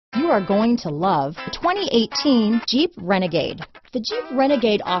are going to love the 2018 Jeep Renegade. The Jeep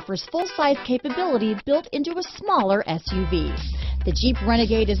Renegade offers full-size capability built into a smaller SUV. The Jeep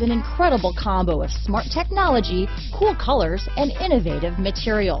Renegade is an incredible combo of smart technology, cool colors, and innovative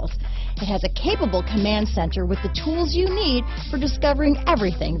materials. It has a capable command center with the tools you need for discovering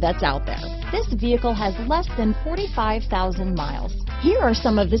everything that's out there. This vehicle has less than 45,000 miles. Here are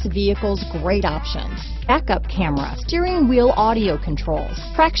some of this vehicle's great options: backup camera, steering wheel audio controls,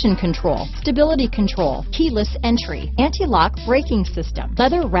 traction control, stability control, keyless entry, anti-lock braking system,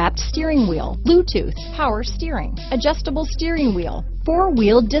 leather-wrapped steering wheel, Bluetooth, power steering, adjustable steering wheel,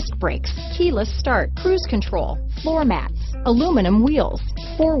 four-wheel disc brakes, keyless start, cruise control, floor mats, aluminum wheels,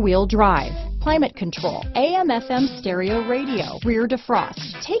 four-wheel drive, climate control, AM/FM stereo radio, rear defrost.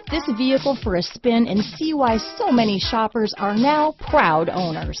 Take this vehicle for a spin and see why so many shoppers are now proud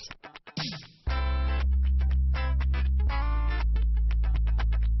owners.